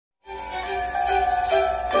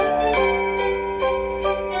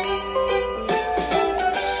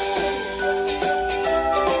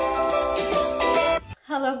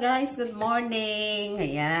guys, good morning.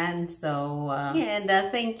 Ayan, so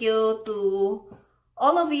thank you to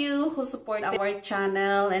all of you who support our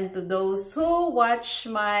channel and to those who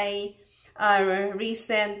watch my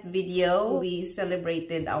recent video. We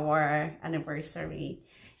celebrated our anniversary.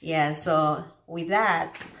 Yeah, so with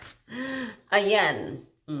that, ayan,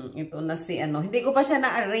 ito na si hindi ko pa siya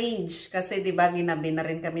na-arrange kasi 'di ba ginabi na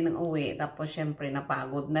rin kami ng uwi, tapos syempre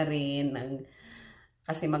napagod na rin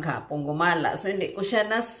kasi maghapong gumala. So, hindi ko siya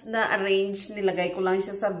na-arrange. Nilagay ko lang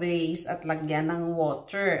siya sa vase at lagyan ng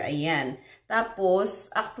water. Ayan. Tapos,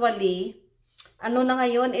 actually, na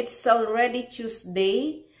ngayon? It's already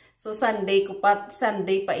Tuesday. So, Sunday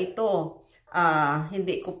pa ito.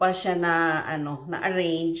 Hindi ko pa siya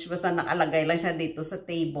na-arrange. Basta nakalagay lang siya dito sa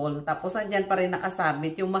table. Tapos, andyan pa rin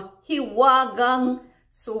nakasabit yung mahiwagang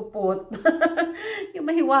supot. Yung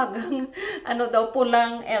mahiwagang,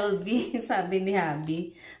 pulang LV, sabi ni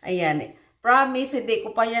Habi. Ayan. Promise, hindi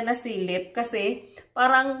ko pa yan nasilip kasi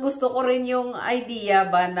parang gusto ko rin yung idea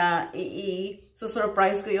ba na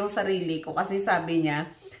i-surprise ko yung sarili ko. Kasi sabi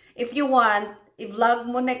niya, if you want, i-vlog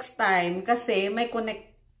mo next time kasi may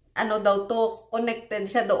connected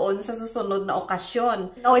siya doon sa susunod na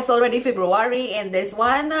okasyon. Now, it's already February and there's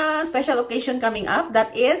one special occasion coming up,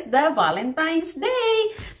 that is the Valentine's Day.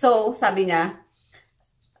 So, sabi niya,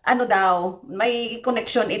 may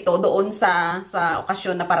connection ito doon sa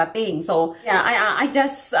okasyon na parating. So, yeah, I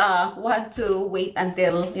just want to wait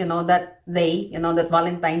until, that day, that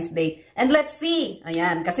Valentine's Day. And let's see.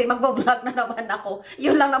 Ayan, kasi magbablog na naman ako.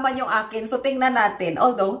 Yun lang naman yung akin. So, tingnan natin.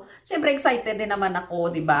 Although, syempre excited din naman ako,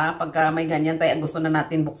 di ba? Pagka may ganyan tayo, gusto na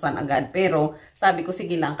natin buksan agad. Pero, sabi ko,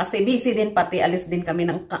 sige lang. Kasi busy din pati. Alis din kami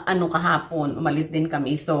ng kahapon. Umalis din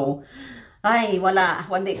kami. So, ay, wala.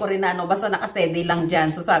 Hindi ko rin basta nakasteady lang dyan.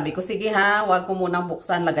 So, sabi ko, sige ha, wag ko munang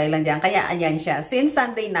buksan, lagay lang dyan. Kaya, ayan siya. Since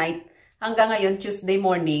Sunday night, hanggang ngayon, Tuesday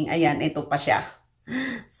morning, ayan, ito pa siya.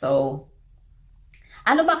 So,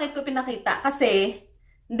 bakit ko pinakita? Kasi,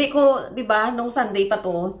 hindi ko, di ba, nung Sunday pa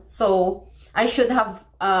to. So, I should have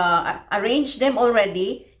arranged them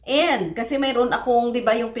already. And, kasi mayroon akong, di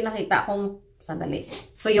ba, yung pinakita akong, sandali.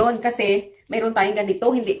 So, yun, kasi, mayroon tayong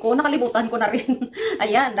ganito, nakalimutan ko na rin.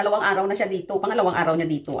 Ayan, 2 araw na siya dito. Pangalawang araw niya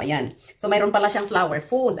dito, ayan. So, mayroon pala siyang flower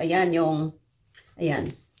food. Ayan, ayan,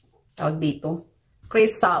 tawag dito.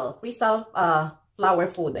 Crystal flower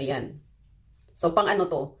food, ayan. So, pang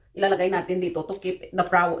to, ilalagay natin dito to keep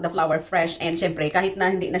the flower fresh. And, syempre, kahit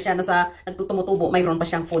na hindi na siya nagtutumutubo, mayroon pa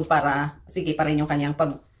siyang food para, sige pa rin yung kanyang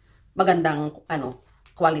magandang,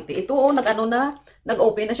 quality. Ito,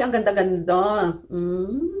 nag-open na siya. Ang ganda-ganda.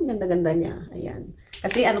 Ganda-ganda niya. Ayan.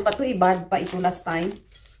 Kasi pa to, bad pa ito last time.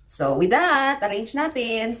 So, with that, arrange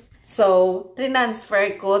natin. So,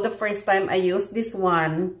 transfer ko. The first time I used this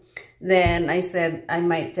one, then I said I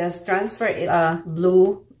might just transfer it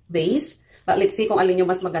blue base. But let's see kung alin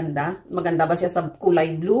yung mas maganda. Maganda ba siya sa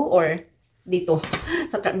kulay blue or dito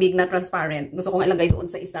sa big na transparent. Gusto kong ilagay doon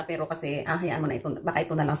sa isa pero kasi hayaan mo na ito. Baka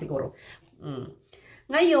ito na lang siguro.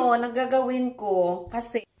 Ngayon, ang gagawin ko,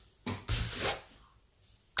 kasi,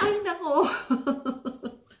 ay nako,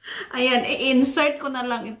 ayan, i-insert ko na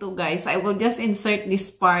lang ito guys. I will just insert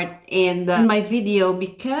this part in my video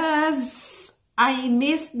because I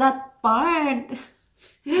missed that part.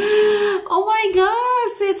 Oh my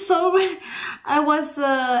gosh, it's so, I was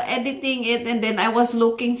editing it and then I was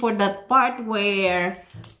looking for that part where,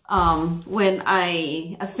 when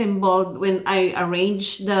I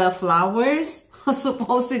arranged the flowers,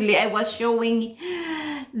 supposedly I was showing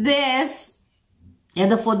this and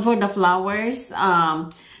the food for the flowers.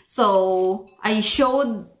 So I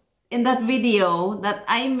showed in that video that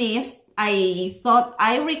I missed. I thought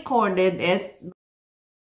I recorded it.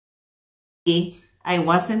 I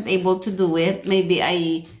wasn't able to do it. Maybe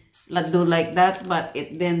I do like that, but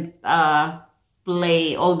it didn't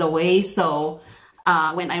play all the way. So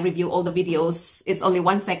when I review all the videos, it's only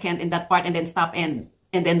 1 second in that part and then stop and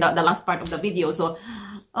then the last part of the video. So,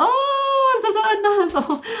 sasaan na. So,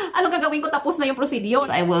 ano gagawin ko? Tapos na yung procedure.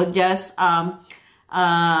 So, I will just,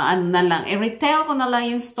 i-retell ko na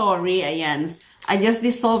lang yung story. Ayan. I just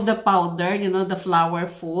dissolved the powder, the flower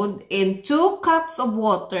food, in 2 cups of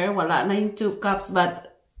water. Wala na yung 2 cups,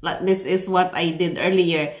 but this is what I did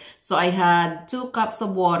earlier. So, I had 2 cups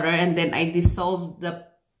of water and then I dissolved the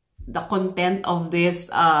content of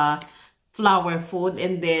this, flower food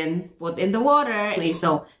and then put in the water. Okay,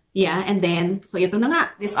 so yeah, and then so ito na nga.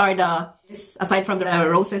 These are aside from the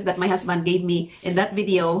roses that my husband gave me in that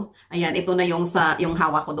video. Ayan, ito na yung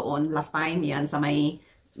hawak ko doon last time. Yan sa may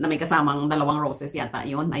kasamang 2 roses yata.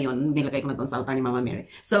 Ayun, nilagay ko na doon sa altar ni Mama Mary.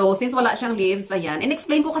 So since wala siyang leaves, ayan. And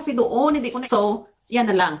explain ko kasi doon, hindi ko na. So yan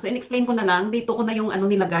na lang. So, in-explain ko na lang. Dito ko na yung ano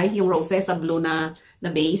nilagay, yung roses sa blue na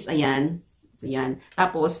base. Ayan. So, yan.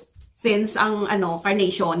 Tapos, since ang ano,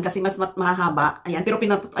 carnation, kasi mas mahahaba. Ayan. Pero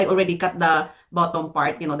I already cut the bottom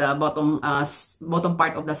part, you know, the bottom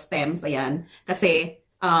part of the stems. Ayan. Kasi,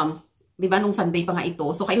 di ba, nung Sunday pa nga ito.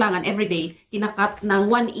 So, kailangan everyday, kinakat ng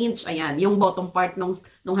 1 inch. Ayan. Yung bottom part nung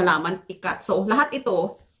halaman, ikat. So, lahat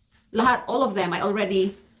ito, all of them, I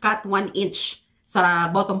already cut 1 inch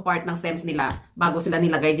sa bottom part ng stems nila bago sila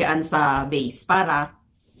nilagay dyan sa base para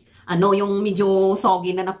ano, yung medyo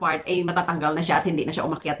soggy na part ay matatanggal na siya at hindi na siya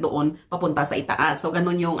umakyat doon papunta sa itaas. So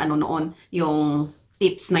ganun yung ano noon, yung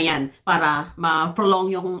tips na yan para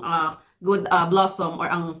ma-prolong yung good blossom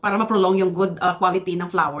or para ma-prolong yung good quality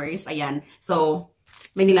ng flowers. Ayan. So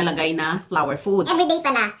may nilalagay na flower food. Everyday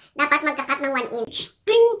pala, dapat magkakat ng 1 inch.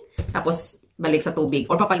 Ting! Tapos balik sa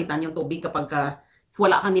tubig or papalitan yung tubig kapag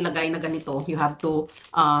wala kang nilagay na ganito, you have to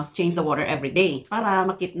change the water every day para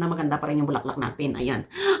makita na maganda pa rin yung bulaklak natin. Ayan.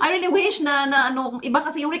 I really wish na ano, iba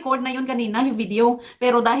kasi yung record na yun kanina, yung video.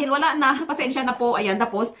 Pero dahil wala na, pasensya na po. Ayan,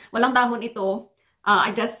 tapos walang dahon ito.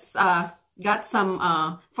 I just got some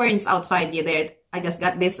ferns outside there. I just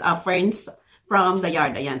got this ferns from the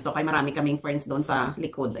yard. Ayan. So, kay marami kaming ferns doon sa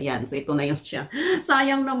likod. Ayan. So, ito na yun siya.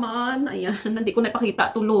 Sayang naman. Ayan. Hindi ko na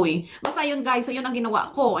ipakita tuloy. Basta yun, guys. So, yun ang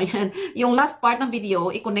ginawa ko. Ayan. Yung last part ng video,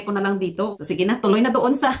 i-connect ko na lang dito. So, sige na. Tuloy na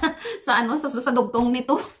doon sa dugtong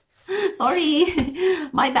nito. Sorry.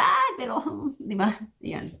 My bad. Pero, di ba?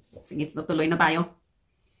 Ayan. Sige, so, tuloy na tayo.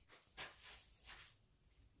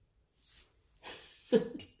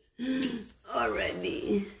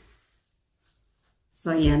 Already.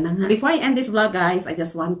 So, yan na nga. Before I end this vlog, guys, I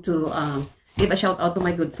just want to give a shout out to my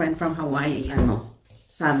good friend from Hawaii. Ano,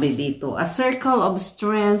 sabi dito, a circle of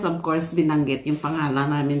strength. Of course, binanggit yung pangalan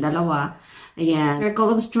namin dalawa. Ayan.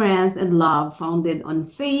 Circle of strength and love founded on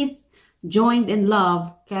faith, joined in love,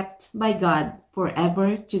 kept by God,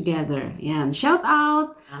 forever together. Ayan. Shout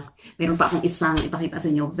out. Meron pa akong isang ipakita sa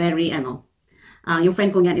inyo. Very, yung friend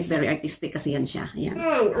ko yan is very artistic kasi yan siya. Ayan.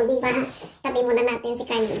 O diba, tabi muna natin si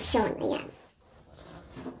carnation. Ayan.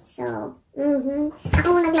 So, ako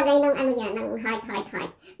naglagay ng ano yan, ng heart.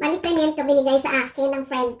 Balik pa niyan ito binigay sa akin ng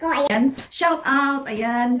friend ko. Ayan. Shout out.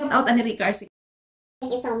 Ayan. Shout out, Annie Ricarsi.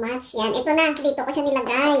 Thank you so much. Yan. Ito na. Dito ko siya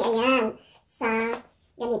nilagay. Ayan. Sa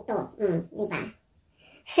ganito. Diba?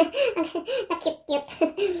 Cute.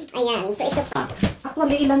 Ayan. So, ito pa.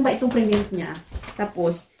 Actually, ilan ba itong print niya?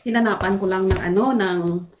 Tapos, hinanapan ko lang ng ng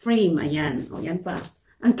frame. Ayan. O, yan pa.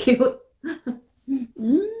 Ang cute.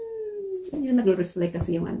 Ayan, nagre-reflect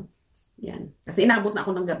kasi yung ano. Ayan. Kasi inabot na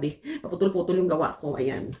ako ng gabi. Paputol-putol yung gawa ko.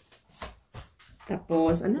 Ayan.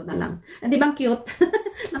 Tapos, ano na lang. Di ba cute?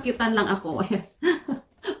 Nakyutan lang ako. Ayan.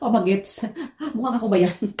 Pabagits. Mukhang ako ba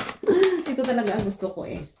yan? Ito talaga ang gusto ko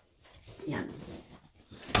eh. Ayan.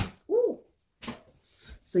 Ooh.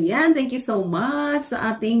 So, yan. Thank you so much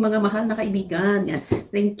sa ating mga mahal na kaibigan. Yan.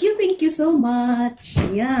 Thank you so much.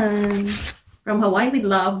 Ayan. From Hawaii with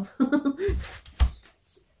love.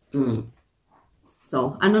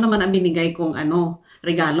 So, ano naman ang binigay kong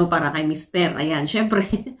regalo para kay Mister? Ayan, syempre,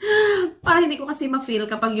 para hindi ko kasi ma-feel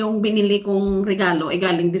kapag yung binili kong regalo ay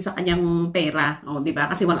galing din sa kanyang pera. O, di ba?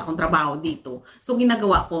 Kasi wala akong trabaho dito. So,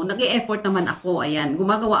 ginagawa ko, nag-e-effort naman ako. Ayan,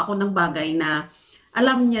 gumagawa ako ng bagay na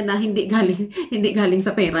alam niya na hindi galing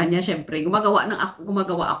sa pera niya, syempre. Gumagawa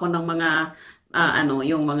ako ng mga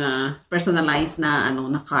yung mga personalized na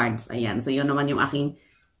na cards. Ayan. So, yun naman yung aking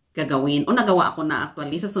gagawin. O nagawa ako na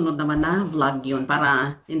actually. Sa sunod naman na vlog yun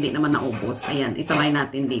para hindi naman naubos. Ayan, isabay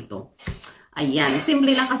natin dito. Ayan,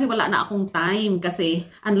 simple lang kasi wala na akong time. Kasi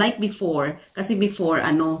unlike before,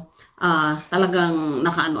 talagang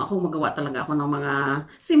ako, magawa talaga ako ng mga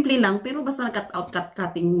simple lang. Pero basta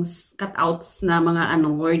cutouts na mga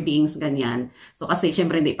wordings, ganyan. So kasi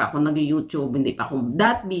syempre hindi pa ako nag-YouTube, hindi pa ako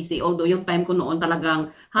that busy. Although yung time ko noon talagang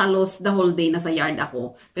halos the whole day nasa yard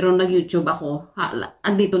ako. Pero nag-YouTube ako.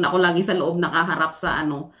 Andito na ako lagi sa loob nakaharap sa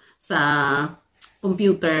sa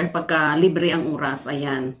computer pagka libre ang oras.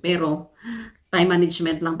 Ayan. Pero time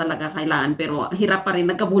management lang talaga kailangan. Pero hirap pa rin,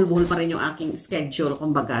 nagkabulbul pa rin yung aking schedule,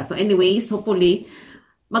 kumbaga. So anyways, hopefully,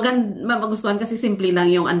 magustuhan kasi simple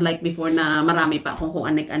lang yung unlike before na marami pa akong kung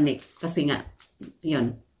anik-anik. Kasi nga,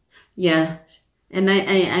 yun. Yeah. And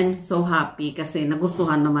I'm so happy kasi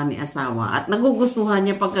nagustuhan naman ni asawa. At nagugustuhan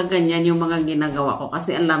niya pagka ganyan yung mga ginagawa ko.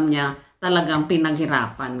 Kasi alam niya talagang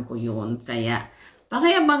pinaghirapan ko yun. Kaya,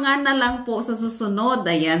 pakiabangan na lang po sa susunod.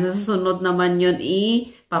 Ayan, sa susunod naman yun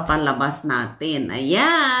papalabas natin.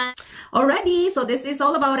 Ayan. Alrighty, so this is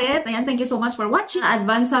all about it. Ayan, thank you so much for watching.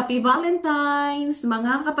 Advance Happy Valentine's,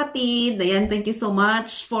 mga kapatid. Ayan, thank you so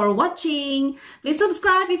much for watching. Please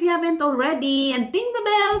subscribe if you haven't already and ding the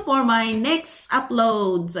bell for my next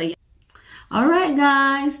uploads. Ayan. Alright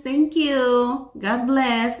guys, thank you. God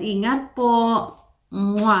bless. Ingat po.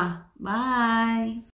 Mwah. Bye.